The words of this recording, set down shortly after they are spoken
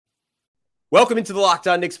Welcome into the Locked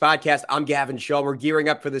On Knicks podcast. I'm Gavin Shaw. We're gearing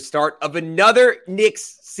up for the start of another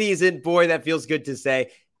Knicks season. Boy, that feels good to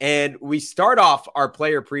say. And we start off our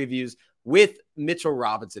player previews with Mitchell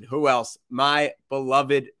Robinson. Who else? My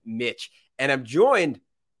beloved Mitch. And I'm joined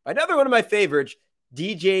by another one of my favorites,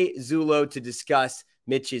 DJ Zullo, to discuss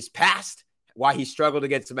Mitch's past, why he struggled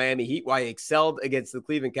against the Miami Heat, why he excelled against the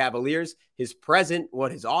Cleveland Cavaliers, his present,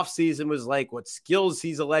 what his offseason was like, what skills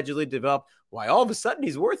he's allegedly developed, why all of a sudden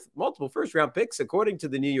he's worth multiple first-round picks, according to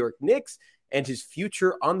the New York Knicks, and his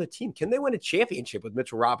future on the team. Can they win a championship with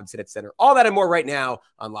Mitchell Robinson at center? All that and more right now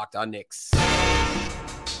on Locked On Knicks.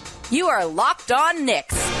 You are Locked On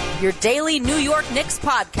Knicks, your daily New York Knicks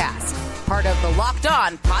podcast, part of the Locked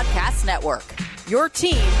On Podcast Network, your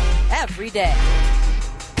team every day.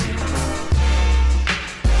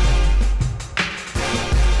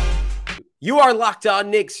 You are Locked On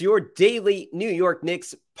Knicks, your daily New York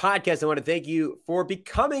Knicks podcast. I want to thank you for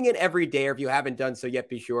becoming an everydayer. If you haven't done so yet,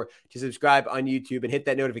 be sure to subscribe on YouTube and hit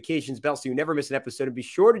that notifications bell so you never miss an episode. And be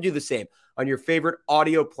sure to do the same on your favorite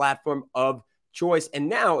audio platform of choice. And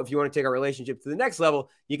now, if you want to take our relationship to the next level,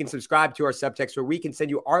 you can subscribe to our subtext where we can send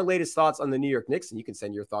you our latest thoughts on the New York Knicks, and you can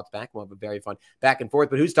send your thoughts back. We'll have a very fun back and forth.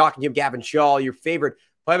 But who's talking to you? Gavin Shaw, your favorite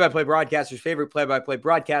play-by-play broadcaster's favorite play-by-play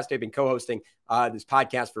broadcaster. I've been co-hosting this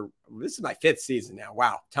podcast this is my fifth season now.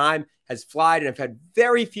 Wow. Time has flied, and I've had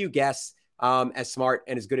very few guests as smart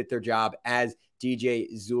and as good at their job as DJ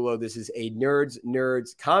Zullo. This is a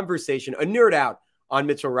nerds conversation, a nerd out on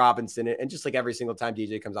Mitchell Robinson. And just like every single time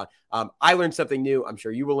DJ comes on, I learned something new. I'm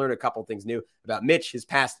sure you will learn a couple things new about Mitch, his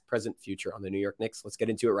past, present, future on the New York Knicks. Let's get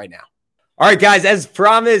into it right now. All right, guys, as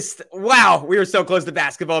promised, wow, we are so close to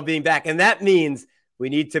basketball being back. And that means we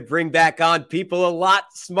need to bring back on people a lot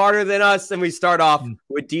smarter than us. And we start off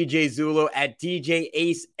with DJ Zullo at DJ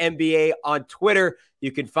Ace NBA on Twitter.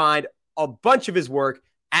 You can find a bunch of his work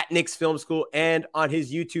at Knicks Film School and on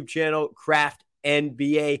his YouTube channel, Craft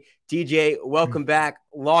NBA. DJ, welcome back.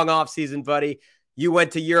 Long off season, buddy. You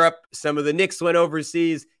went to Europe. Some of the Knicks went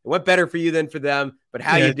overseas. It went better for you than for them. But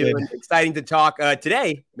how you doing? Exciting to talk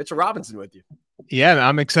today. Mitchell Robinson with you. Yeah,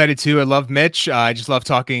 I'm excited too. I love Mitch. I just love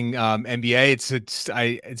talking NBA.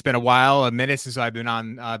 It's been a minute since I've been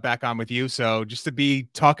on back on with you. So just to be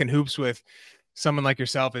talking hoops with someone like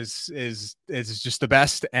yourself is just the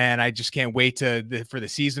best. And I just can't wait for the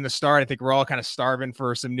season to start. I think we're all kind of starving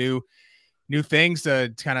for some new things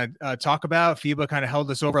to kind of talk about. FIBA kind of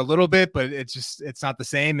held us over a little bit, but it's not the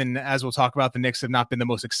same. And as we'll talk about, the Knicks have not been the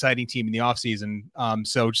most exciting team in the offseason.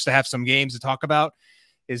 So just to have some games to talk about,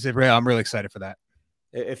 I'm really excited for that.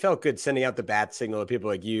 It felt good sending out the bat signal to people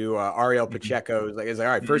like you, Ariel Pacheco. It's like,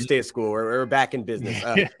 all right, first day of school. We're back in business.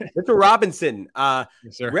 Mitchell Robinson,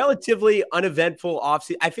 yes, relatively uneventful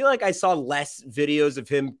offseason. I feel like I saw less videos of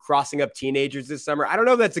him crossing up teenagers this summer. I don't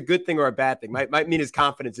know if that's a good thing or a bad thing. Might mean his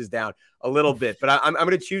confidence is down a little bit, but I'm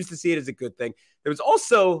going to choose to see it as a good thing. There was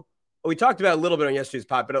also, we talked about a little bit on yesterday's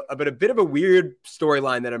pod, but a bit of a weird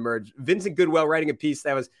storyline that emerged. Vincent Goodwill writing a piece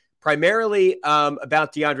that was primarily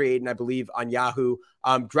about DeAndre Ayton, I believe, on Yahoo,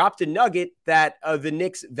 dropped a nugget that the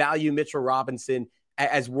Knicks value Mitchell Robinson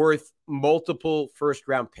as worth multiple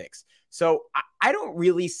first-round picks. So I don't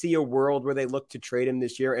really see a world where they look to trade him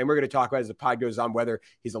this year, and we're going to talk about as the pod goes on whether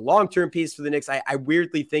he's a long-term piece for the Knicks. I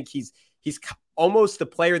weirdly think he's almost the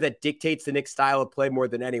player that dictates the Knicks' style of play more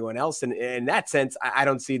than anyone else, and in that sense, I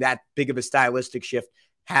don't see that big of a stylistic shift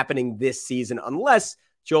happening this season unless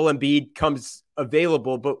Joel Embiid comes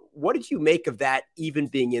available. But what did you make of that even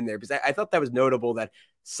being in there? Because I thought that was notable that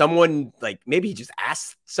someone, like, maybe he just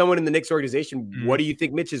asked someone in the Knicks organization, what do you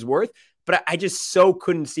think Mitch is worth? But I just so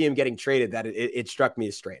couldn't see him getting traded that it struck me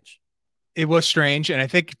as strange. It was strange. And I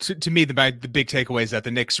think to me, the big takeaway is that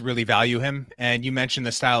the Knicks really value him. And you mentioned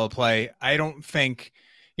the style of play. I don't think,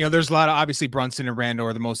 there's a lot of, obviously Brunson and Randle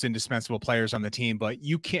are the most indispensable players on the team, but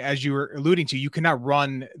you can't, as you were alluding to, you cannot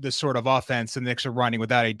run the sort of offense the Knicks are running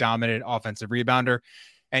without a dominant offensive rebounder.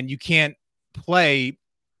 And you can't play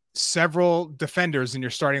several defenders in your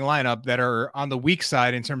starting lineup that are on the weak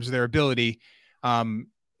side in terms of their ability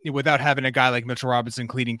without having a guy like Mitchell Robinson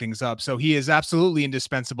cleaning things up. So he is absolutely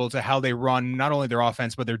indispensable to how they run not only their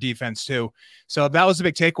offense, but their defense too. So that was a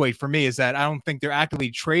big takeaway for me, is that I don't think they're actively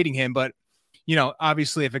trading him, but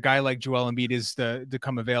obviously if a guy like Joel Embiid is to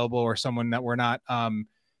come available, or someone that we're not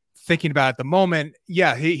thinking about at the moment,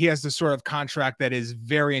 he has this sort of contract that is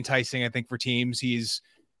very enticing, I think, for teams. He's,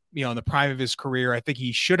 in the prime of his career. I think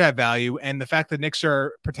he should have value. And the fact that Knicks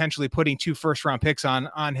are potentially putting 2 first-round picks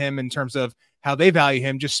on him in terms of how they value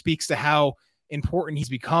him just speaks to how important he's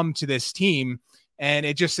become to this team. And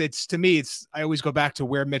to me, I always go back to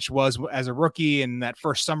where Mitch was as a rookie in that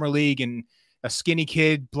first summer league, and a skinny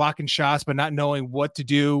kid blocking shots, but not knowing what to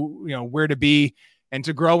do, where to be, and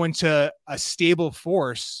to grow into a stable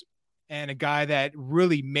force and a guy that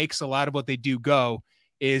really makes a lot of what they do go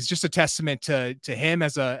is just a testament to him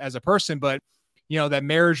as a person. But, that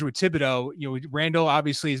marriage with Thibodeau, Randall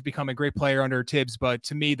obviously has become a great player under Tibbs, but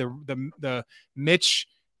to me, the Mitch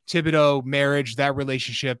Thibodeau marriage, that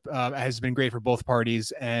relationship has been great for both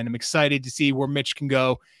parties. And I'm excited to see where Mitch can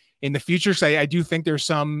go in the future. So I do think there's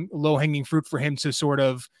some low hanging fruit for him to sort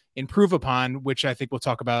of improve upon, which I think we'll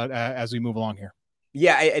talk about as we move along here.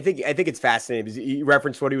 Yeah, I think it's fascinating because you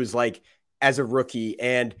referenced what he was like as a rookie,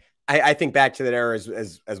 and I think back to that era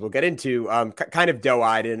as we'll get into, kind of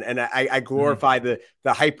doe-eyed, and I glorify the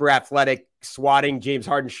hyper athletic swatting James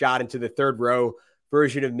Harden shot into the third row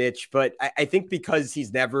version of Mitch. But I think because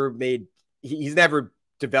he's never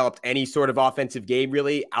developed any sort of offensive game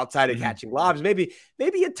really outside of catching lobs, maybe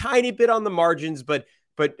a tiny bit on the margins, but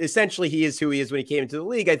essentially he is who he is when he came into the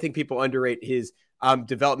league. I think people underrate his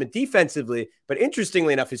development defensively. But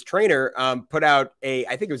interestingly enough, his trainer put out I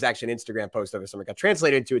think it was actually an Instagram post of it, something got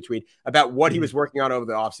translated into a tweet about what he was working on over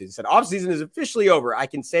the offseason. Said, offseason is officially over. I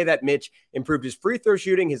can say that Mitch improved his free throw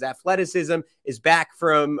shooting. His athleticism is back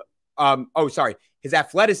from his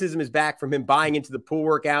athleticism is back from him buying into the pool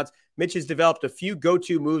workouts. Mitch has developed a few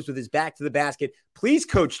go-to moves with his back to the basket. Please,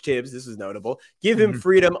 Coach Tibbs, this is notable, give him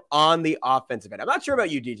freedom on the offensive end. I'm not sure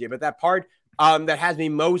about you, DJ, but that part that has me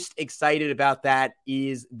most excited about that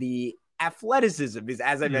is the athleticism. Because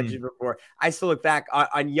as I mentioned before, I still look back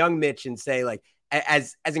on young Mitch and say, like,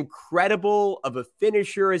 as incredible of a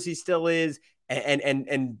finisher as he still is,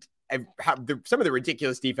 and some of the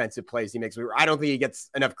ridiculous defensive plays he makes. I don't think he gets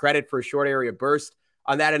enough credit for a short area burst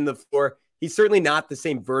on that end of the floor. He's certainly not the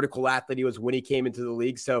same vertical athlete he was when he came into the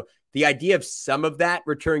league. So the idea of some of that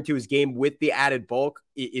returning to his game with the added bulk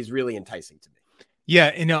is really enticing to me.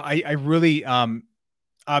 Yeah, I really,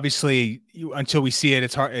 obviously, until we see it,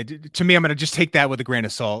 it's hard to me. I'm going to just take that with a grain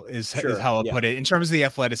of salt. Is how I'll put it in terms of the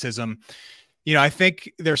athleticism. I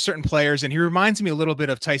think there are certain players, and he reminds me a little bit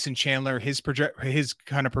of Tyson Chandler, his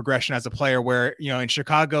kind of progression as a player, where, in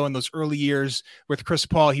Chicago in those early years with Chris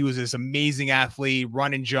Paul, he was this amazing athlete,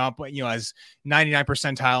 run and jump, as 99th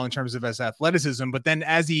percentile in terms of his athleticism. But then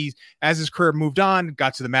as his career moved on,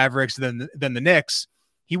 got to the Mavericks, then the Knicks,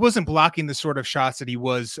 he wasn't blocking the sort of shots that he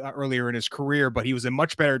was earlier in his career, but he was a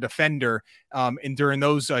much better defender. And during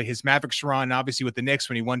those, his Mavericks run, obviously with the Knicks,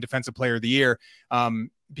 when he won Defensive Player of the Year,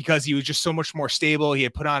 because he was just so much more stable. He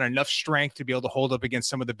had put on enough strength to be able to hold up against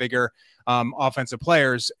some of the bigger offensive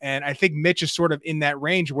players. And I think Mitch is sort of in that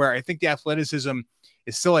range where I think the athleticism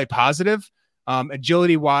is still a positive.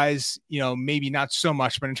 Agility wise, maybe not so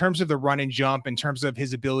much, but in terms of the run and jump, in terms of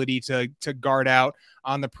his ability to guard out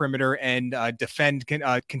on the perimeter and defend,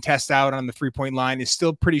 contest out on the 3-point line is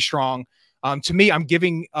still pretty strong. To me, I'm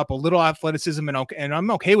giving up a little athleticism and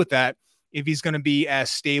I'm okay with that if he's going to be as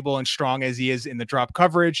stable and strong as he is in the drop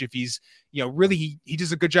coverage. If he's, really, he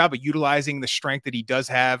does a good job of utilizing the strength that he does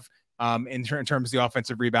have in terms of the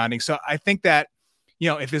offensive rebounding. So I think that,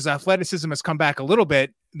 if his athleticism has come back a little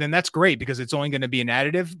bit, then that's great because it's only going to be an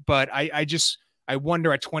additive. But I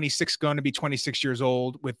wonder at 26, going to be 26 years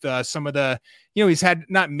old with some of the, he's had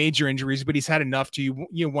not major injuries, but he's had enough to,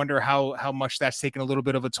 wonder how much that's taken a little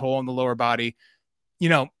bit of a toll on the lower body.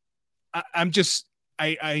 I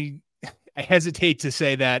hesitate to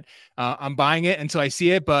say that I'm buying it until I see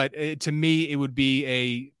it, but to me, it would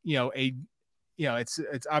be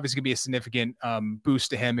it's obviously gonna be a significant boost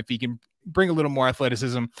to him if he can bring a little more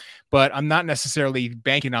athleticism, but I'm not necessarily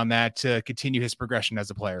banking on that to continue his progression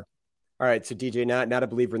as a player. All right. So DJ, not a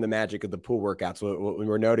believer in the magic of the pool workouts.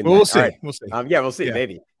 We're noting we'll that. See. Right. We'll see. We'll see. Yeah.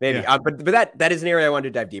 Maybe. Yeah. But that is an area I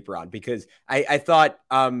wanted to dive deeper on because I thought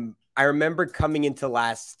I remember coming into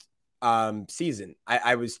last season.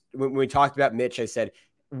 I was, when we talked about Mitch, I said,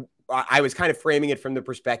 I was kind of framing it from the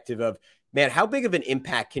perspective of, man, how big of an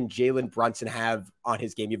impact can Jalen Brunson have on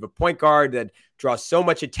his game? You have a point guard that draws so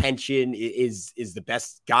much attention, is the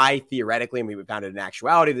best guy theoretically, and we found it in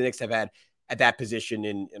actuality. The Knicks have had at that position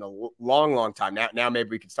in a long, long time. Now maybe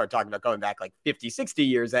we can start talking about going back like 50, 60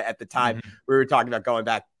 years. At the time, we were talking about going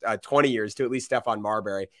back 20 years to at least Stephon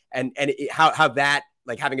Marbury, and how that,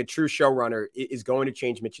 like, having a true showrunner is going to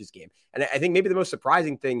change Mitch's game. And I think maybe the most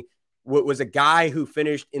surprising thing was a guy who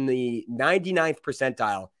finished in the 99th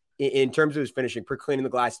percentile in terms of his finishing per cleaning the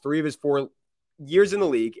glass 3 of his 4 years in the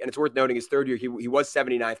league. And it's worth noting his third year, he was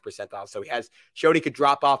 79th percentile. So he has showed he could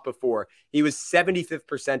drop off before. He was 75th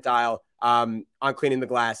percentile on cleaning the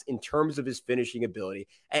glass in terms of his finishing ability.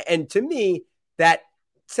 And to me, that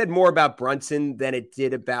said more about Brunson than it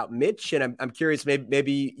did about Mitch. And I'm curious,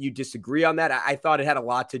 maybe you disagree on that. I thought it had a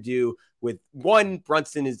lot to do with, one,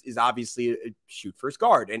 Brunson is obviously a shoot first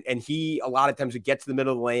guard. And he, a lot of times, would get to the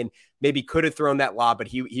middle of the lane, maybe could have thrown that lob, but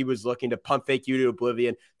he was looking to pump fake you to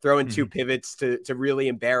oblivion, throw in two pivots to really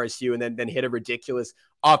embarrass you, and then hit a ridiculous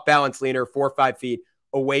off balance leaner 4 or 5 feet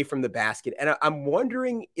away from the basket. And I'm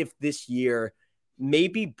wondering if this year,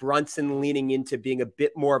 maybe Brunson leaning into being a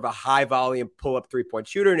bit more of a high volume pull-up three-point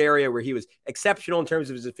shooter, an area where he was exceptional in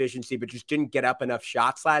terms of his efficiency, but just didn't get up enough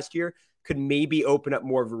shots last year, could maybe open up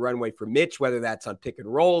more of a runway for Mitch, whether that's on pick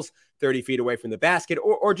and rolls 30 feet away from the basket,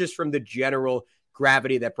 or just from the general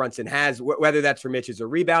gravity that Brunson has, whether that's for Mitch as a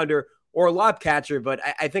rebounder or a lob catcher. But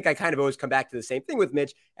I think I kind of always come back to the same thing with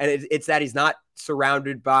Mitch, and it's that he's not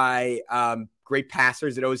surrounded by great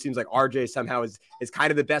passers. It always seems like RJ somehow is kind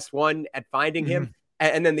of the best one at finding him.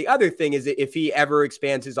 And then the other thing is, if he ever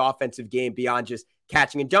expands his offensive game beyond just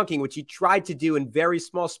catching and dunking, which he tried to do in very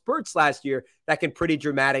small spurts last year, that can pretty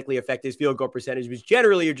dramatically affect his field goal percentage, because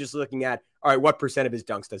generally you're just looking at, all right, what percent of his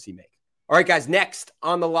dunks does he make? All right, guys, next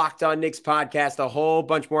on the Locked On Knicks podcast, a whole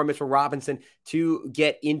bunch more Mitchell Robinson to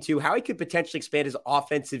get into how he could potentially expand his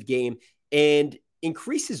offensive game and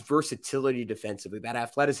increase his versatility defensively. That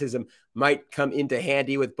athleticism might come into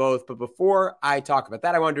handy with both. But before I talk about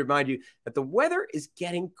that, I wanted to remind you that the weather is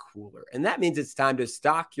getting cooler, and that means it's time to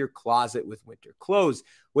stock your closet with winter clothes.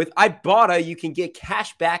 With Ibotta, you can get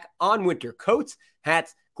cash back on winter coats,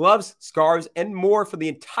 hats, gloves, scarves, and more for the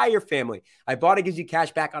entire family. Ibotta gives you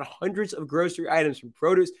cash back on hundreds of grocery items, from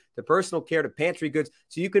produce to personal care to pantry goods,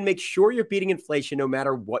 so you can make sure you're beating inflation no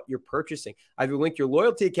matter what you're purchasing. Either link your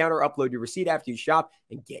loyalty account or upload your receipt after you shop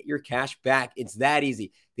and get your cash back. It's that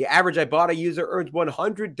easy. The average Ibotta user earns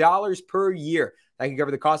 $100 per year. That can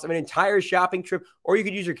cover the cost of an entire shopping trip, or you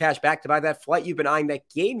could use your cash back to buy that flight you've been eyeing, that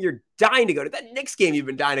game you're dying to go to, that Knicks game you've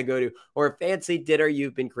been dying to go to, or a fancy dinner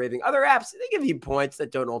you've been craving. Other apps, they give you points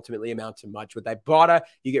that don't ultimately amount to much. With Ibotta,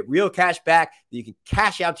 you get real cash back that you can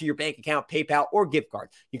cash out to your bank account, PayPal, or gift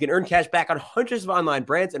cards. You can earn cash back on hundreds of online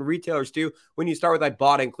brands and retailers too when you start with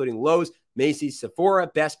Ibotta, including Lowe's, Macy's, Sephora,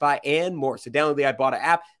 Best Buy, and more. So download the Ibotta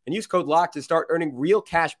app and use code LOCK to start earning real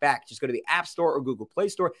cash back. Just go to the App Store or Google Play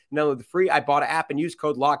Store and download the free Ibotta app and use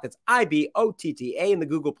code LOCK. That's IBOTTA in the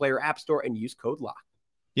Google Play or App Store, and use code LOCK.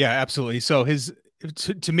 Yeah, absolutely. So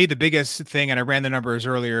to me, the biggest thing, and I ran the numbers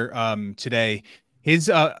earlier today, his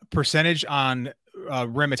percentage on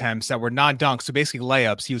rim attempts that were non-dunks, so basically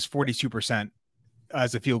layups, he was 42%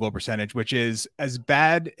 as a field goal percentage, which is as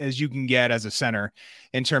bad as you can get as a center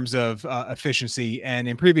in terms of efficiency. And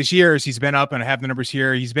in previous years, he's been up, and I have the numbers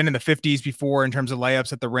here, he's been in the 50s before in terms of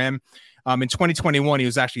layups at the rim. In 2021, he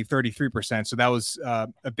was actually 33%. So that was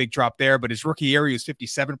a big drop there. But his rookie year, he was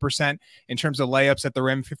 57% in terms of layups at the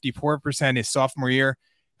rim, 54% his sophomore year,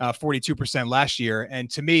 42% last year. And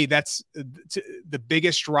to me, that's the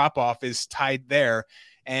biggest drop off is tied there.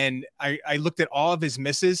 And I looked at all of his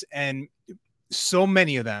misses, and so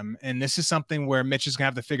many of them, and this is something where Mitch is gonna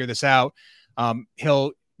have to figure this out.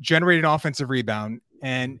 He'll generate an offensive rebound,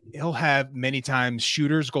 and he'll have many times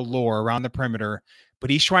shooters galore around the perimeter, but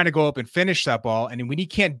he's trying to go up and finish that ball. And when he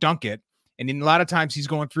can't dunk it, and in a lot of times he's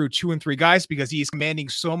going through 2 and 3 guys because he's commanding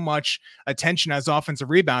so much attention as offensive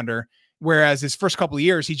rebounder. Whereas his first couple of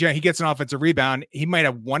years, he gets an offensive rebound, he might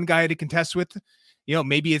have one guy to contest with,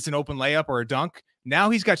 maybe it's an open layup or a dunk. Now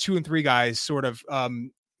he's got 2 and 3 guys sort of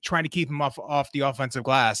trying to keep him off the offensive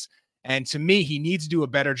glass. And to me, he needs to do a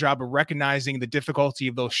better job of recognizing the difficulty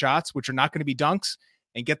of those shots, which are not going to be dunks,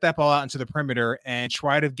 and get that ball out into the perimeter and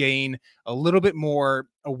try to gain a little bit more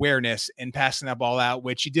awareness in passing that ball out,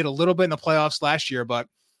 which he did a little bit in the playoffs last year. But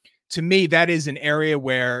to me, that is an area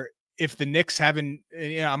where if the Knicks haven't,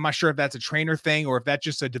 I'm not sure if that's a trainer thing or if that's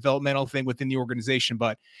just a developmental thing within the organization.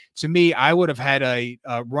 But to me, I would have had a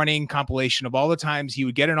running compilation of all the times he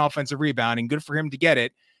would get an offensive rebound, and good for him to get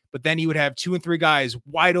it. But then he would have 2 and 3 guys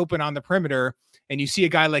wide open on the perimeter. And you see a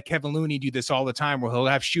guy like Kevin Looney do this all the time, where he'll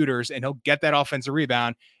have shooters and he'll get that offensive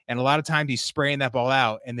rebound. And a lot of times he's spraying that ball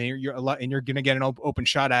out, and then you're going to get an open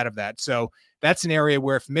shot out of that. So that's an area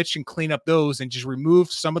where if Mitch can clean up those and just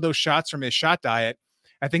remove some of those shots from his shot diet,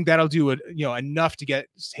 I think that'll do it, enough to get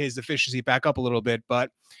his efficiency back up a little bit.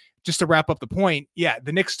 But just to wrap up the point, yeah,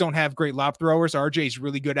 the Knicks don't have great lob throwers. RJ's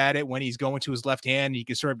really good at it when he's going to his left hand. He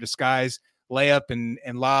can sort of disguise layup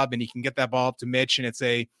and lob, and he can get that ball up to Mitch, and it's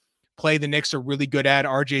a play the Knicks are really good at.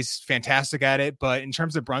 RJ's fantastic at it. But in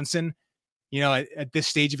terms of Brunson, at this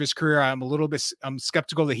stage of his career, I'm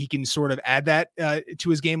skeptical that he can sort of add that to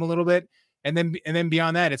his game a little bit. And then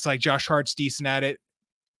beyond that, it's like Josh Hart's decent at it.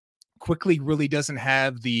 Quickly really doesn't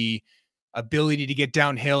have the ability to get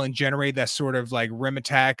downhill and generate that sort of like rim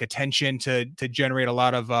attack attention to generate a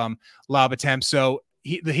lot of lob attempts. So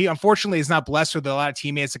he unfortunately is not blessed with a lot of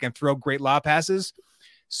teammates that can throw great lob passes.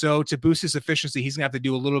 So to boost his efficiency, he's gonna have to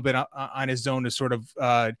do a little bit on his own to sort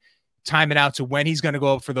of time it out to when he's going to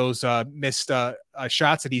go up for those missed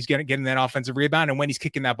shots that he's getting that offensive rebound and when he's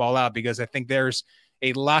kicking that ball out, because I think there's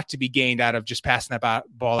a lot to be gained out of just passing that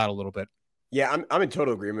ball out a little bit. Yeah, I'm in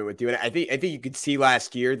total agreement with you. And I think you could see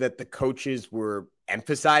last year that the coaches were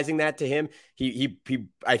emphasizing that to him. He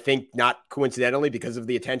I think not coincidentally, because of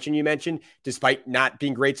the attention you mentioned, despite not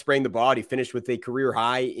being great spraying the ball, he finished with a career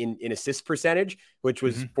high in assist percentage, which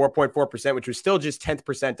was 4.4%, which was still just 10th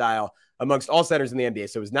percentile amongst all centers in the NBA.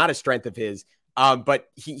 So it was not a strength of his. But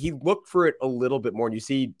he looked for it a little bit more. And you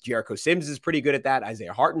see Jericho Sims is pretty good at that.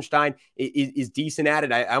 Isaiah Hartenstein is decent at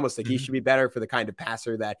it. I almost think he should be better for the kind of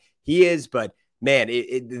passer that he is. But man,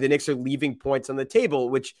 the Knicks are leaving points on the table,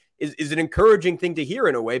 which is an encouraging thing to hear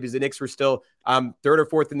in a way, because the Knicks were still third or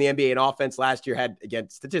fourth in the NBA in offense last year. Had, again,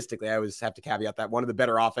 statistically, I always have to caveat that, one of the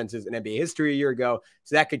better offenses in NBA history a year ago.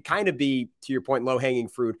 So that could kind of be, to your point, low-hanging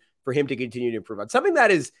fruit for him to continue to improve on. Something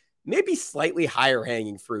that is maybe slightly higher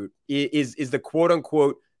hanging fruit is the quote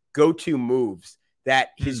unquote go-to moves that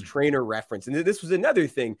his trainer referenced. And this was another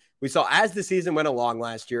thing we saw as the season went along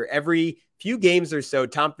last year. Every few games or so,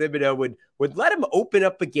 Tom Thibodeau would let him open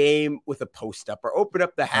up a game with a post up or open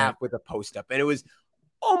up the half with a post up. And it was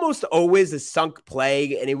almost always a sunk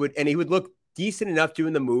play. And he would look decent enough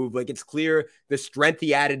doing the move. Like, it's clear the strength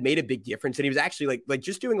he added made a big difference. And he was actually like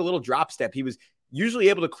just doing a little drop step. He was usually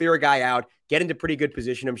able to clear a guy out, get into pretty good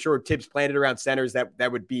position. I'm sure Tibbs planned it around centers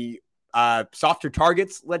that would be softer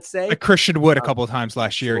targets, let's say. Like Christian Wood a couple of times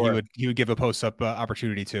last year, sure. he would give a post-up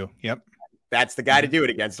opportunity too. Yep. That's the guy to do it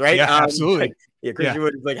against, right? Yeah, absolutely. Christian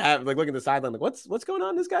Wood is like looking at the sideline, like, what's going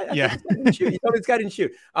on? This guy? Yeah. This guy didn't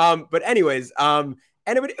shoot. But anyways, and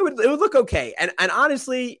it would look okay. And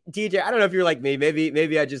honestly, DJ, I don't know if you're like me,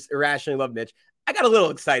 maybe I just irrationally love Mitch. I got a little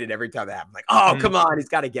excited every time that happened. Like, oh, come on, he's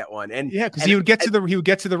got to get one. And yeah, because he would get to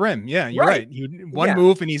the rim. Yeah, you're right. He would one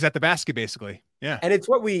move and he's at the basket basically. Yeah. And it's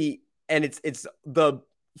it's the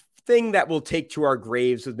thing that we'll take to our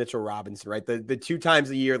graves with Mitchell Robinson, right? The 2 times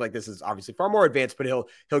a year, like, this is obviously far more advanced, but he'll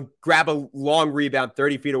grab a long rebound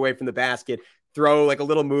 30 feet away from the basket, throw like a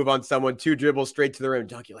little move on someone, 2 dribbles straight to the rim,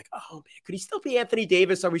 dunk. You're like, oh man, could he still be Anthony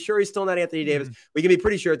Davis? Are we sure he's still not Anthony Davis? We can be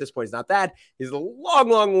pretty sure at this point he's not that. He's a long,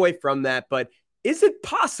 long way from that. But is it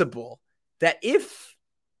possible that if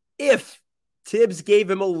Tibbs gave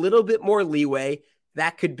him a little bit more leeway,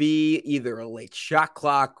 that could be either a late shot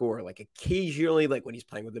clock or like occasionally, like when he's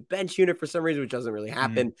playing with the bench unit for some reason, which doesn't really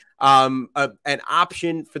happen, an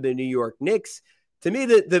option for the New York Knicks? To me,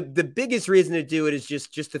 the biggest reason to do it is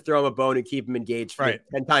just to throw him a bone and keep him engaged. Right.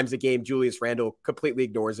 10 times a game, Julius Randle completely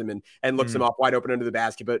ignores him and looks him off wide open under the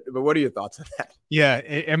basket. But what are your thoughts on that? Yeah,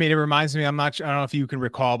 it reminds me, I don't know if you can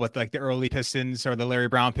recall, but like the early Pistons or the Larry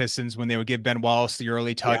Brown Pistons, when they would give Ben Wallace the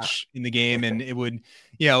early touch in the game, and it would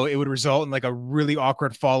result in like a really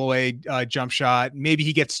awkward fall away jump shot. Maybe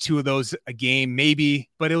he gets 2 of those a game,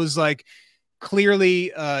 maybe, but it was like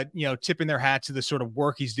clearly, tipping their hat to the sort of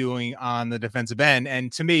work he's doing on the defensive end.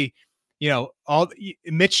 And to me,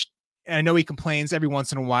 Mitch, I know he complains every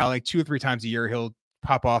once in a while, like 2 or 3 times a year, he'll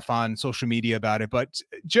pop off on social media about it. But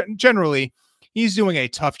generally, he's doing a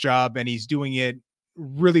tough job and he's doing it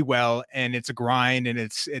really well. And it's a grind and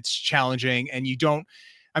it's challenging. And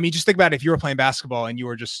just think about it. If you were playing basketball and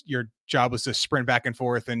your job was to sprint back and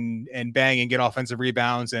forth and bang and get offensive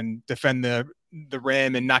rebounds and defend the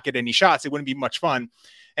rim and not get any shots, it wouldn't be much fun.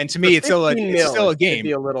 And to me, it's still a game. It'd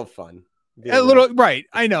be a little fun. A little, right?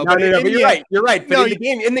 I know, but you're right. You're right. But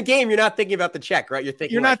in the game, you're not thinking about the check, right? You're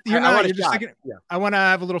thinking you're just thinking, I want to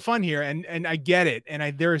have a little fun here, and I get it.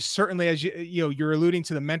 And there's certainly, as you're alluding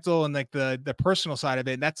to the mental and like the personal side of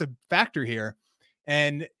it, and that's a factor here.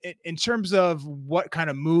 And in terms of what kind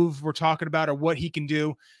of move we're talking about or what he can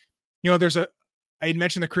do, I had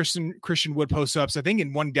mentioned the Christian Wood post-ups. I think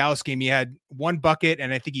in one Dallas game, he had 1 bucket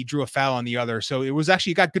and I think he drew a foul on the other. So it was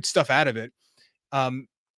actually, got good stuff out of it.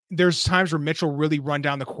 There's times where Mitchell really run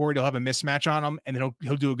down the court. He'll have a mismatch on him and then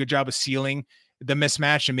he'll do a good job of sealing the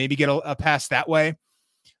mismatch and maybe get a pass that way.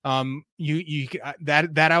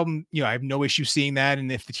 That album, I have no issue seeing that.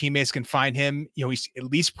 And if the teammates can find him, he's at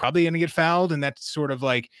least probably going to get fouled. And that sort of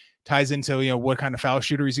like ties into, what kind of foul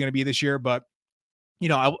shooter he's going to be this year. But,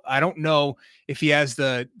 I don't know if he has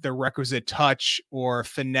the requisite touch or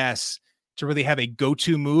finesse to really have a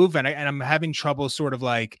go-to move. And I'm having trouble sort of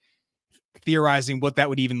like theorizing what that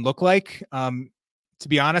would even look like. To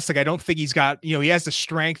be honest, like, I don't think he's got, he has the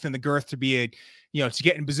strength and the girth to be to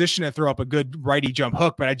get in position to throw up a good righty jump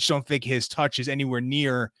hook, but I just don't think his touch is anywhere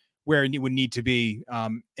near where it would need to be.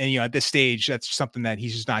 And, at this stage, that's something that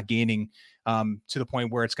he's just not gaining to the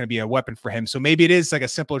point where it's going to be a weapon for him. So maybe it is like a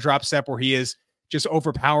simple drop step where he is just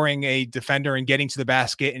overpowering a defender and getting to the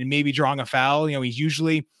basket and maybe drawing a foul. He's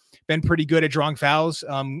usually been pretty good at drawing fouls,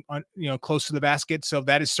 close to the basket. So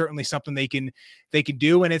that is certainly something they can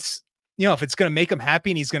do. And it's, if it's going to make him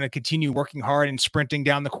happy and he's going to continue working hard and sprinting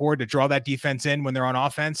down the court to draw that defense in when they're on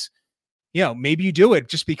offense, maybe you do it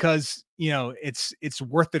just because, it's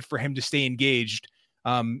worth it for him to stay engaged.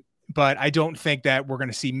 But I don't think that we're going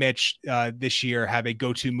to see Mitch this year have a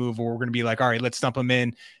go-to move where we're going to be like, all right, let's dump him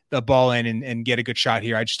in the ball in and get a good shot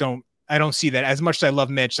here. I don't see that. As much as I love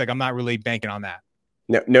Mitch, like I'm not really banking on that.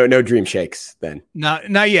 No dream shakes then.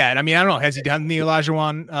 Not yet. I mean, I don't know. Has he done the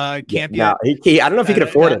Olajuwon camp yet? No, I don't know if he can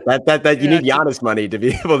afford it. That you need Giannis money to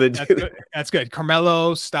be able to do. That's good.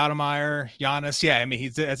 Carmelo, Stoudemire, Giannis. Yeah, I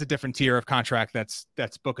mean, that's a different tier of contract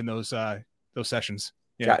that's booking those sessions.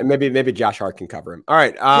 Yeah, maybe Josh Hart can cover him. All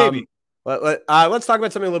right. Maybe. Let's talk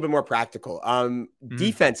about something a little bit more practical.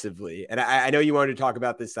 Defensively, and I know you wanted to talk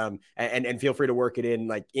about this. And feel free to work it in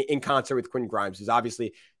like in concert with Quentin Grimes, because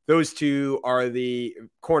obviously those two are the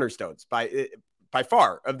cornerstones by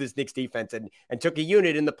far of this Knicks defense, and took a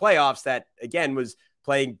unit in the playoffs that again was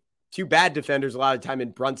playing two bad defenders a lot of the time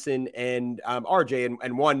in Brunson and RJ,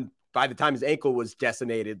 and one by the time his ankle was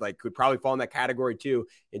decimated, like could probably fall in that category too.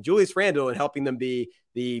 And Julius Randle, and helping them be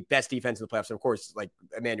the best defense in the playoffs. And of course, like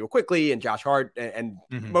Emmanuel Quickly and Josh Hart and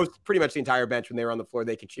pretty much the entire bench when they were on the floor,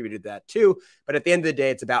 they contributed to that too. But at the end of the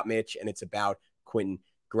day, it's about Mitch and it's about Quentin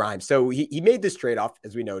Grimes. So he made this trade-off,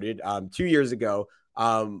 as we noted, 2 years ago,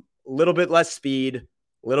 a little bit less speed,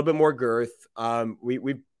 a little bit more girth.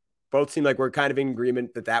 We both seem like we're kind of in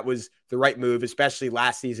agreement that was the right move, especially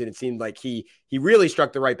last season. It seemed like he really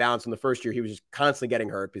struck the right balance in the first year. He was just constantly getting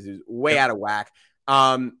hurt because he was way out of whack.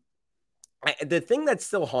 The thing that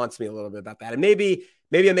still haunts me a little bit about that, and maybe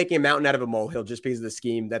I'm making a mountain out of a molehill just because of the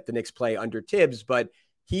scheme that the Knicks play under Tibbs, but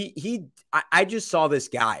I just saw this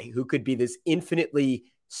guy who could be this infinitely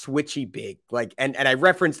switchy big, like, and I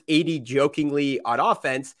referenced AD jokingly on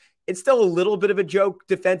offense. It's still a little bit of a joke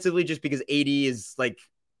defensively, just because AD is like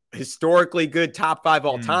historically good, top 5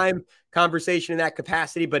 all time conversation in that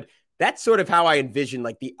capacity. But that's sort of how I envision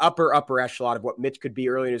like the upper echelon of what Mitch could be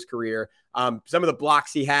early in his career. Some of the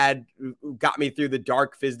blocks he had got me through the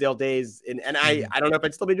dark Fizdale days. And I don't know if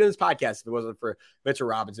I'd still be doing this podcast if it wasn't for Mitchell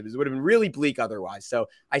Robinson. It would have been really bleak otherwise. So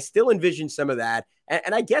I still envision some of that.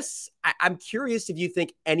 And I guess I'm curious if you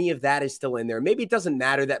think any of that is still in there. Maybe it doesn't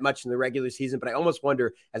matter that much in the regular season, but I almost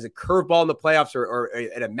wonder as a curveball in the playoffs or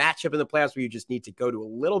at a matchup in the playoffs where you just need to go to a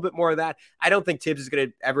little bit more of that. I don't think Tibbs is going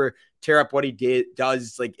to ever tear up what he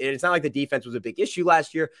does. Like, it's not like the defense was a big issue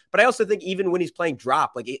last year, but I also think even when he's playing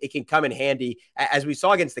drop, like it can come in handy, as we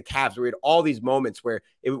saw against the Cavs, where we had all these moments where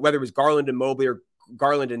whether it was Garland and Mobley or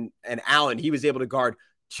Garland and Allen, he was able to guard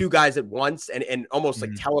two guys at once and almost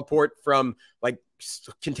like teleport from like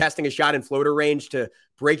contesting a shot in floater range to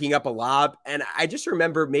breaking up a lob. And I just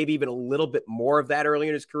remember maybe even a little bit more of that early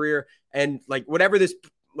in his career. And like whatever this,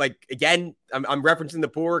 like, again, I'm referencing the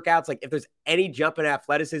pool workouts. Like if there's any jump in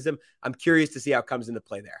athleticism, I'm curious to see how it comes into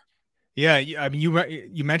play there. Yeah, I mean,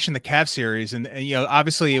 you mentioned the Cavs series, and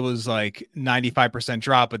obviously it was like 95%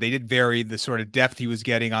 drop, but they did vary the sort of depth he was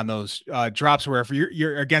getting on those drops. Where if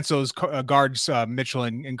you're against those guards, Mitchell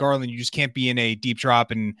and Garland, you just can't be in a deep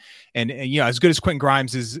drop. And as good as Quentin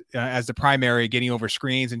Grimes is as the primary getting over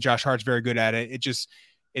screens, and Josh Hart's very good at it,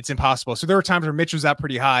 it's impossible. So there were times where Mitch was out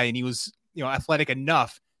pretty high, and he was athletic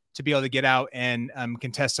enough to be able to get out and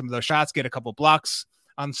contest some of those shots, get a couple blocks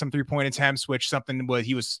on some 3-point attempts, which something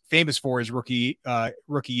he was famous for his rookie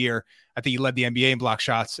year. I think he led the NBA in block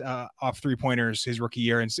shots off 3-pointers his rookie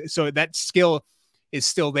year. And so that skill is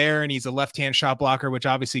still there, and he's a left-hand shot blocker, which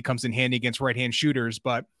obviously comes in handy against right-hand shooters.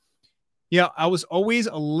 But I was always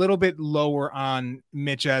a little bit lower on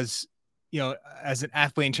Mitch as an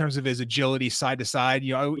athlete in terms of his agility side to side.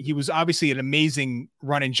 He was obviously an amazing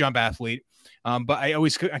run and jump athlete. But I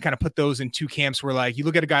kind of put those in two camps where, like, you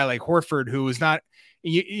look at a guy like Horford, who is not,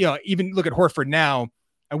 even look at Horford now,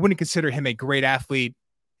 I wouldn't consider him a great athlete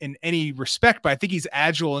in any respect, but I think he's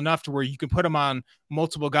agile enough to where you can put him on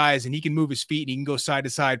multiple guys and he can move his feet and he can go side to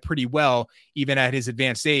side pretty well, even at his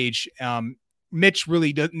advanced age. Mitch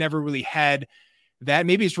really never really had that.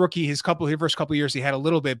 Maybe his first couple of years, he had a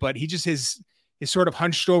little bit, but he just, his sort of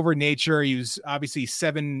hunched over nature. He was obviously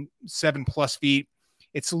 7+ feet.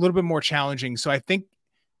 It's a little bit more challenging. So I think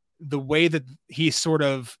the way that he sort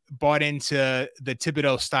of bought into the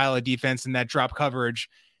Thibodeau style of defense and that drop coverage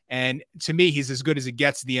And to me, he's as good as it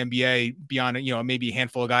gets in the NBA beyond, maybe a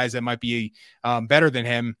handful of guys that might be better than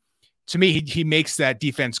him. To me, he makes that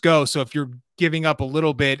defense go. So if you're giving up a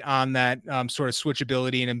little bit on that sort of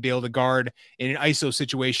switchability and be able to guard in an ISO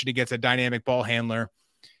situation against a dynamic ball handler,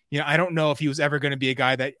 I don't know if he was ever going to be a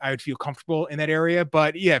guy that I would feel comfortable in that area.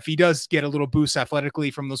 But yeah, if he does get a little boost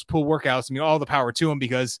athletically from those pool workouts, all the power to him,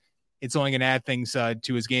 because it's only going to add things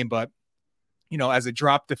to his game. But, as a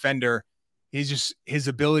drop defender, his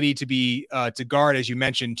ability to be to guard, as you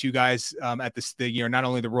mentioned, two guys at not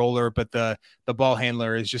only the roller, but the ball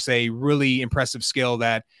handler is just a really impressive skill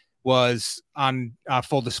that was on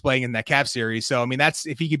full display in that Cavs series. So, that's,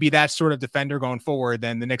 if he could be that sort of defender going forward,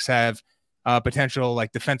 then the Knicks have potential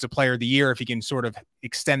like defensive player of the year if he can sort of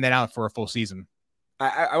extend that out for a full season.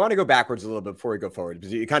 I want to go backwards a little bit before we go forward,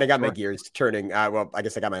 because you kind of got my gears turning. Well, I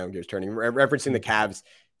guess I got my own gears turning, referencing the Cavs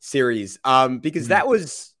series, because that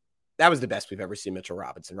was the best we've ever seen Mitchell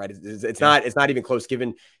Robinson, right? It's not even close,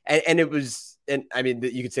 given, and it was, and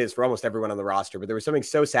you could say this for almost everyone on the roster, but there was something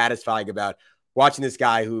so satisfying about watching this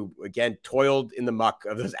guy who, again, toiled in the muck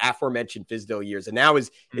of those aforementioned Fizdale years, and now is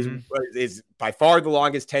by far the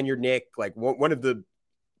longest tenured Knick, like one of the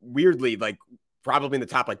weirdly, like probably in the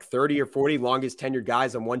top like 30 or 40 longest tenured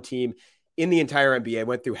guys on one team in the entire NBA.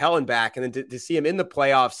 Went through hell and back, and then to see him in the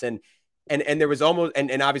playoffs and there was almost,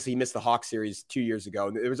 and obviously he missed the Hawks series 2 years ago.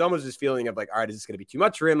 And there was almost this feeling of like, all right, is this going to be too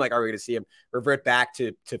much for him? Like, are we going to see him revert back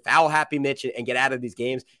to foul happy Mitch and get out of these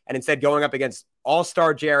games? And instead going up against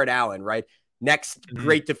all-star Jared Allen, right? Next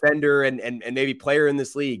great defender and maybe player in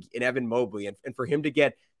this league in Evan Mobley. And for him to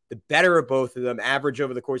get the better of both of them, average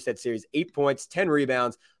over the course of that series, 8 points, 10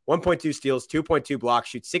 rebounds, 1.2 steals, 2.2 blocks,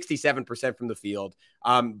 shoot 67% from the field,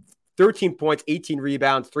 13 points, 18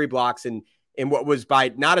 rebounds, 3 blocks, and in what was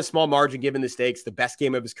by not a small margin given the stakes, the best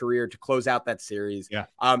game of his career to close out that series. Yeah.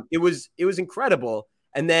 It was incredible.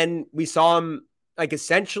 And then we saw him like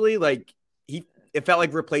essentially like it felt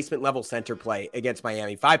like replacement level center play against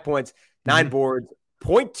Miami. 5 points, 9 boards,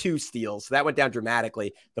 0.2 steals. So that went down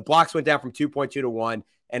dramatically. The blocks went down from 2.2 to 1.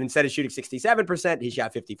 And instead of shooting 67%, he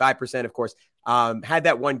shot 55%, of course. Had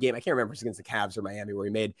that one game, I can't remember if it was against the Cavs or Miami, where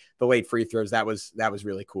he made the late free throws. That was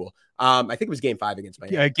really cool. I think it was game 5 against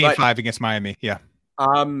Miami. Yeah, game 5 against Miami, yeah.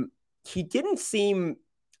 He didn't seem,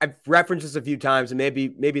 I've referenced this a few times, and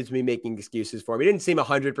maybe it's me making excuses for him. He didn't seem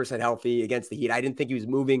 100% healthy against the Heat. I didn't think he was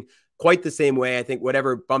moving quite the same way. I think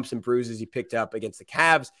whatever bumps and bruises he picked up against the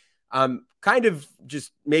Cavs kind of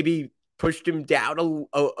just maybe pushed him down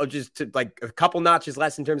just to like a couple notches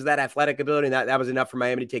less in terms of that athletic ability. And that was enough for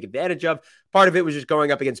Miami to take advantage of. Part of it was just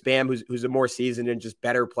going up against Bam, who's a more seasoned and just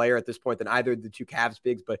better player at this point than either of the two Cavs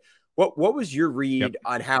bigs. But what was your read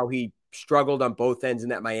on how he struggled on both ends in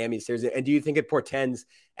that Miami series? And do you think it portends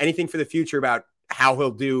anything for the future about how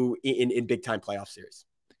he'll do in big time playoff series?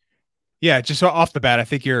 Yeah, just off the bat, I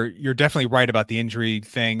think you're definitely right about the injury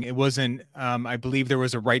thing. It wasn't, I believe there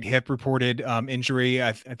was a right hip reported injury.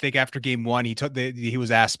 I think after game 1, he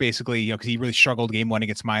was asked basically, because he really struggled game 1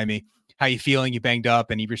 against Miami. How you feeling? You banged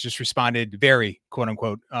up, and he just responded very quote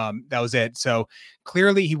unquote. That was it. So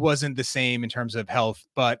clearly he wasn't the same in terms of health,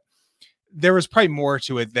 but there was probably more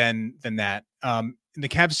to it than that. In the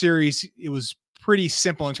Cavs series, it was pretty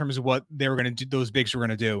simple in terms of what they were going to do. Those bigs were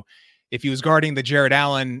going to do. If he was guarding the Jared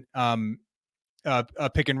Allen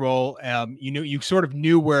pick and roll, you sort of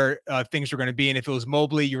knew where things were going to be. And if it was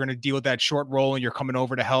Mobley, you're going to deal with that short roll and you're coming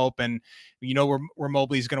over to help. And where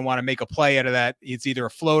Mobley's going to want to make a play out of that. It's either a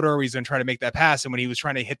floater or he's going to try to make that pass. And when he was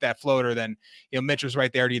trying to hit that floater, then Mitch was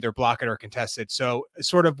right there to either block it or contest it. So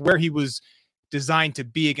sort of where he was designed to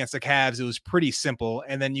be against the Cavs, it was pretty simple.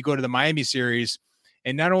 And then you go to the Miami series,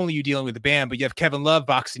 and not only are you dealing with the Bam, but you have Kevin Love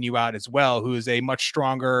boxing you out as well, who is a much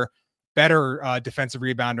stronger, better defensive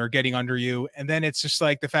rebounder getting under you. And then it's just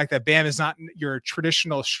like the fact that Bam is not your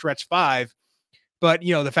traditional stretch 5, but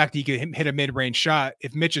the fact that he can hit a mid-range shot.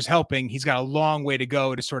 If Mitch is helping, he's got a long way to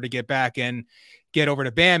go to sort of get back and get over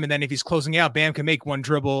to Bam. And then if he's closing out, Bam can make one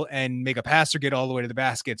dribble and make a pass or get all the way to the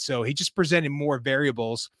basket. So he just presented more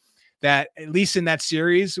variables that, at least in that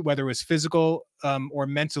series, whether it was physical or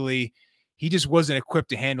mentally, he just wasn't equipped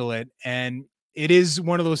to handle it. And it is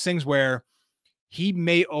one of those things where he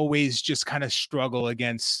may always just kind of struggle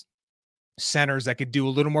against centers that could do a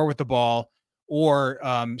little more with the ball or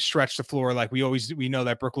stretch the floor. Like we know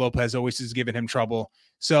that Brook Lopez always has given him trouble.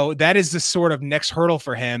 So that is the sort of next hurdle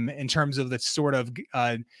for him in terms of the sort of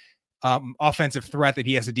offensive threat that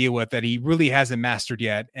he has to deal with that he really hasn't mastered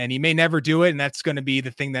yet. And he may never do it. And that's going to be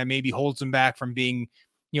the thing that maybe holds him back from being,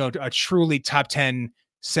 a truly top 10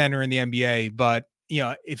 center in the NBA. But,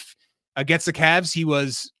 if against the Cavs, he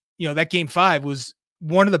was, that game 5 was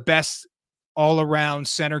one of the best all around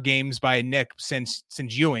center games by Nick since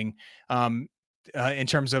Ewing. In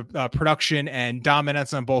terms of production and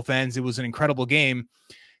dominance on both ends, it was an incredible game.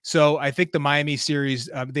 So I think the Miami series,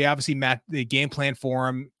 they obviously met the game plan for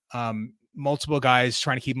him. Multiple guys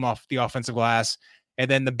trying to keep him off the offensive glass, and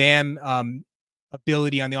then the Bam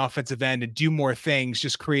ability on the offensive end to do more things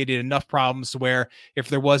just created enough problems to where if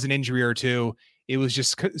there was an injury or two, it was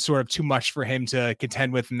just sort of too much for him to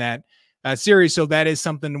contend with in that series. So that is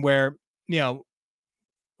something where,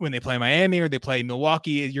 when they play Miami or they play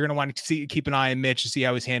Milwaukee, you're going to want to keep an eye on Mitch to see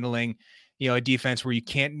how he's handling, a defense where you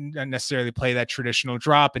can't necessarily play that traditional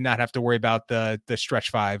drop and not have to worry about the stretch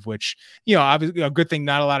five, which, obviously a good thing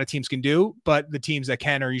not a lot of teams can do, but the teams that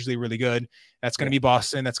can are usually really good. That's going to be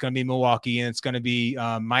Boston. That's going to be Milwaukee, and it's going to be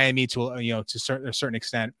Miami to a certain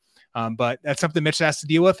extent. But that's something Mitch has to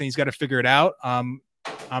deal with, and he's got to figure it out. I'm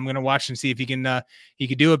going to watch and see if he can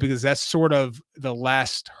do it, because that's sort of the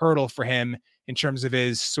last hurdle for him in terms of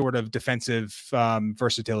his sort of defensive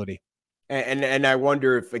versatility. And I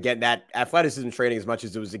wonder if, again, that athleticism training, as much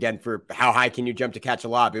as it was, again, for how high can you jump to catch a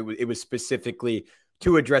lob, it was specifically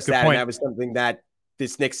to address Good that. Point. And that was something that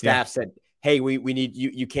this Knicks staff said, hey, we need you.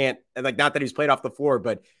 You can't, like, not that he's played off the floor,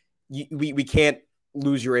 but we can't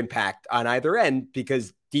lose your impact on either end,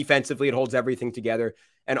 because defensively it holds everything together.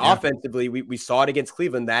 And offensively, we saw it against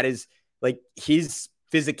Cleveland. That is, like, his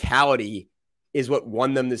physicality is what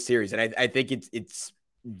won them this series. And I think it's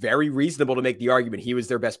very reasonable to make the argument he was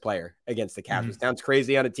their best player against the Cavs. It sounds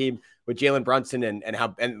crazy on a team with Jalen Brunson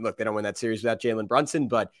and look, they don't win that series without Jalen Brunson,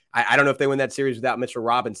 but I don't know if they win that series without Mitchell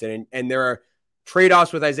Robinson. And there are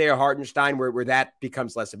trade-offs with Isaiah Hartenstein where that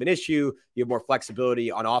becomes less of an issue. You have more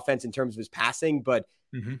flexibility on offense in terms of his passing, but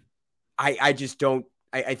I just don't.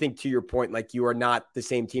 I think, to your point, like, you are not the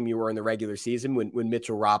same team you were in the regular season when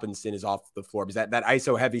Mitchell Robinson is off the floor, because that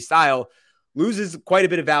ISO heavy style loses quite a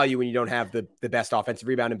bit of value when you don't have the best offensive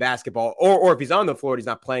rebound in basketball, or if he's on the floor, he's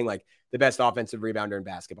not playing like the best offensive rebounder in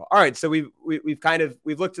basketball. All right, so we've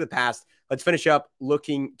looked to the past. Let's finish up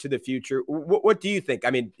looking to the future. What do you think? I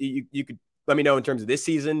mean, you could let me know in terms of this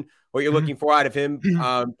season what you're looking for out of him,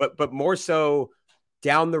 but more so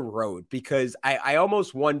down the road, because I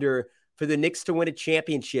almost wonder for the Knicks to win a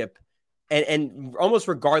championship, and almost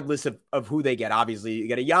regardless of who they get. Obviously, you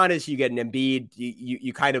get a Giannis, you get an Embiid,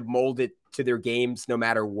 you kind of mold it to their games no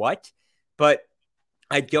matter what. But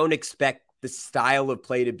I don't expect the style of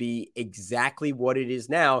play to be exactly what it is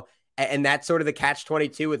now. And that's sort of the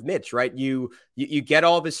catch-22 with Mitch, right? You get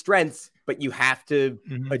all of his strengths, but you have to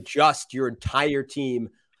adjust your entire team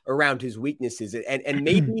around his weaknesses. And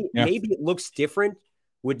maybe it looks different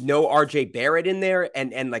with no RJ Barrett in there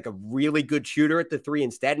and like a really good shooter at the three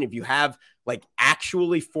instead. And if you have like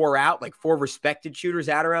actually four respected shooters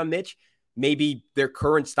out around Mitch, maybe their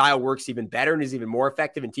current style works even better and is even more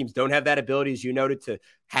effective. And teams don't have that ability, as you noted, to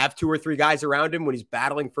have two or three guys around him when he's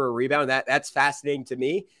battling for a rebound. That's fascinating to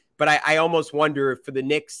me. But I almost wonder, for the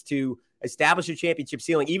Knicks to establish a championship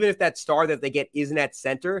ceiling, even if that star that they get isn't at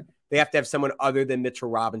center, they have to have someone other than Mitchell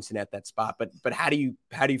Robinson at that spot. But how do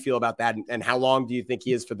you feel about that? And how long do you think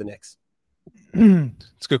he is for the Knicks?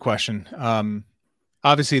 It's a good question.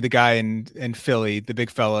 Obviously the guy in Philly, the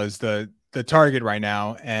big fella, is the target right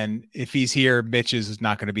now. And if he's here, Mitch is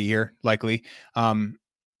not going to be here likely.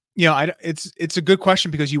 It's a good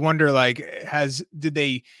question, because you wonder, like, does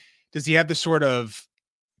he have the sort of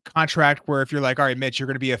contract where if you're like, all right, Mitch, you're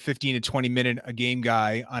going to be a 15 to 20 minute a game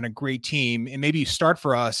guy on a great team, and maybe you start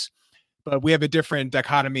for us, but we have a different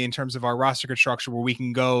dichotomy in terms of our roster construction where we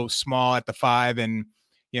can go small at the 5, and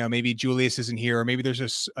maybe Julius isn't here, or maybe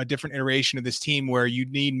there's a different iteration of this team where you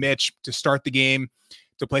need Mitch to start the game,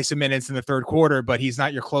 to play some minutes in the third quarter, but he's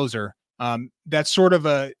not your closer. That's sort of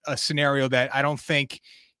a scenario that I don't think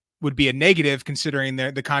would be a negative, considering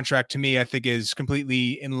the contract, to me, I think is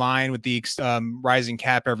completely in line with the rising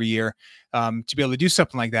cap every year, to be able to do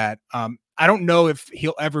something like that. I don't know if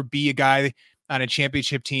he'll ever be a guy on a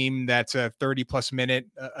championship team that's a 30-plus minute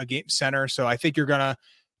a game center. So I think you're going to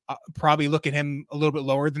probably look at him a little bit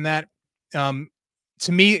lower than that.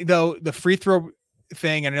 To me, though, the free throw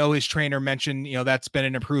thing, and I know his trainer mentioned, that's been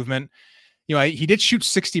an improvement. He did shoot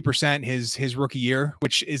 60% his rookie year,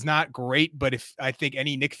 which is not great. But if I think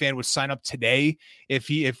any Knick fan would sign up today, if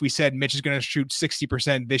we said Mitch is going to shoot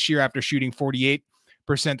 60% this year after shooting 48%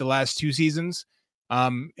 the last two seasons.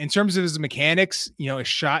 In terms of his mechanics, his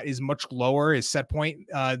shot is much lower, his set point,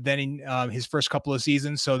 than in his first couple of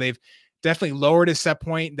seasons. So they've definitely lowered his set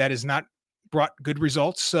point. That has not brought good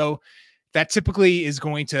results. So that typically is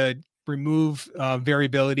going to remove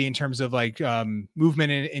variability in terms of like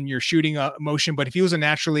movement in your shooting motion. But if he was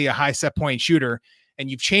naturally a high set point shooter and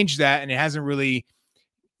you've changed that and it hasn't really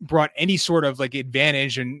brought any sort of like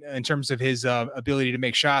advantage in terms of his ability to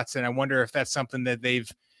make shots. And I wonder if that's something that they've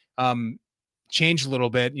changed a little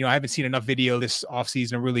bit. I haven't seen enough video this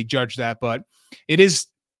offseason to really judge that, but it is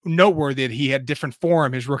noteworthy that he had different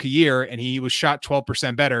form his rookie year and he was shot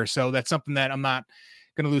 12% better. So that's something that I'm not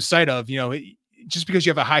going to lose sight of. Just because you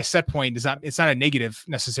have a high set point it's not a negative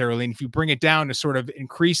necessarily. And if you bring it down to sort of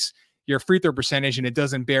increase your free throw percentage and it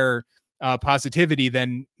doesn't bear positivity,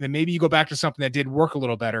 then maybe you go back to something that did work a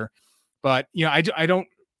little better. But, I don't,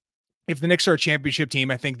 if the Knicks are a championship team,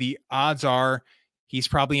 I think the odds are he's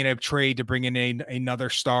probably in a trade to bring in another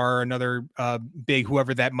star, another big,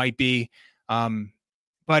 whoever that might be.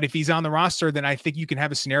 But if he's on the roster, then I think you can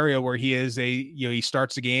have a scenario where he is he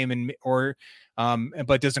starts the game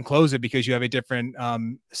but doesn't close it because you have a different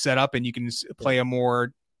setup and you can play a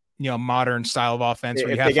more modern style of offense. If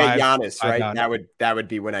they get Giannis, right? That would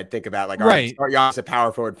be when I'd think about right. Start Giannis at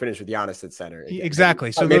power forward, finish with Giannis at center.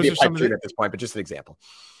 Exactly. So maybe those are some at this point, but just an example.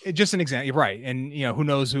 Just an example, right? And who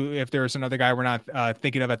knows if there's another guy we're not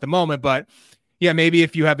thinking of at the moment, but. Yeah, maybe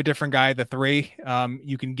if you have a different guy at the 3,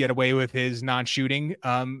 you can get away with his non-shooting.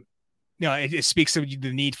 It speaks of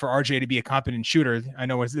the need for RJ to be a competent shooter. I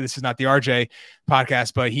know this is not the RJ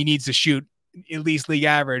podcast, but he needs to shoot at least league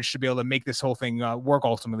average to be able to make this whole thing work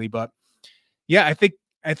ultimately. But yeah, I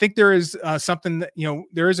think there is something that,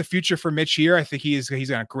 there is a future for Mitch here. I think he's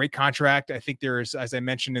on a great contract. I think there is, as I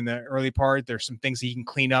mentioned in the early part, there's some things he can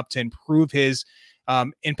clean up to improve his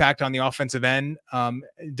impact on the offensive end.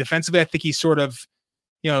 Defensively, I think he's sort of,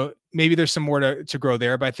 maybe there's some more to grow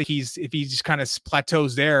there, but I think if he just kind of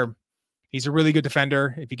plateaus there, he's a really good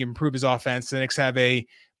defender. If he can improve his offense, the Knicks have a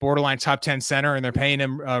borderline top 10 center and they're paying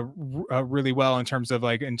him really well in terms of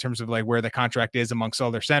where the contract is amongst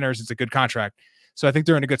all their centers. It's a good contract. So I think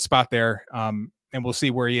they're in a good spot there. And we'll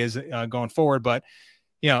see where he is going forward, but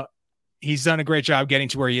he's done a great job getting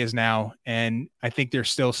to where he is now. And I think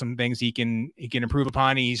there's still some things he can improve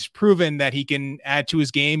upon. He's proven that he can add to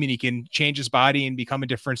his game and he can change his body and become a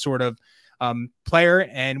different sort of player.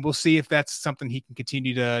 And we'll see if that's something he can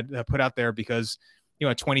continue to put out there because,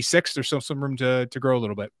 at 26, there's still some room to grow a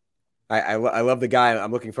little bit. I love the guy.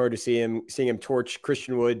 I'm looking forward to seeing him torch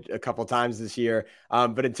Christian Wood a couple of times this year.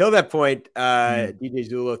 But until that point,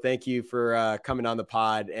 DJ Zullo, thank you for coming on the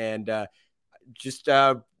pod and just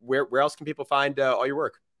where else can people find all your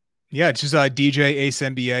work? Yeah, it's just DJ Ace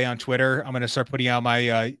NBA on Twitter. I'm going to start putting out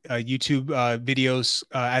my YouTube videos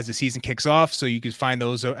as the season kicks off. So you can find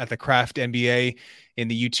those at the Craft NBA in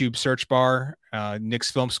the YouTube search bar. Knicks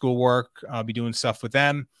Film School work. I'll be doing stuff with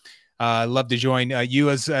them. I'd love to join you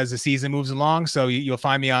as the season moves along. So you'll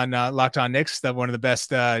find me on Locked On Knicks, one of the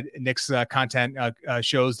best Knicks content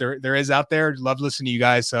shows there is out there. Love listening to you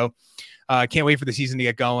guys. So can't wait for the season to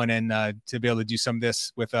get going and to be able to do some of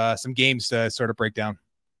this with some games to sort of break down.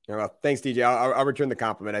 Well, thanks, DJ. I'll return the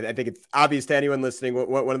compliment. I think it's obvious to anyone listening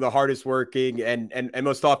one of the hardest working and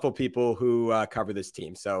most thoughtful people who cover this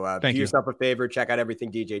team. So do yourself a favor, check out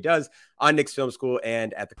everything DJ does on Knicks Film School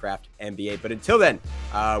and at the Craft NBA. But until then,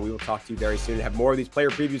 we will talk to you very soon. Have more of these player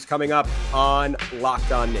previews coming up on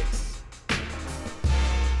Locked On Knicks.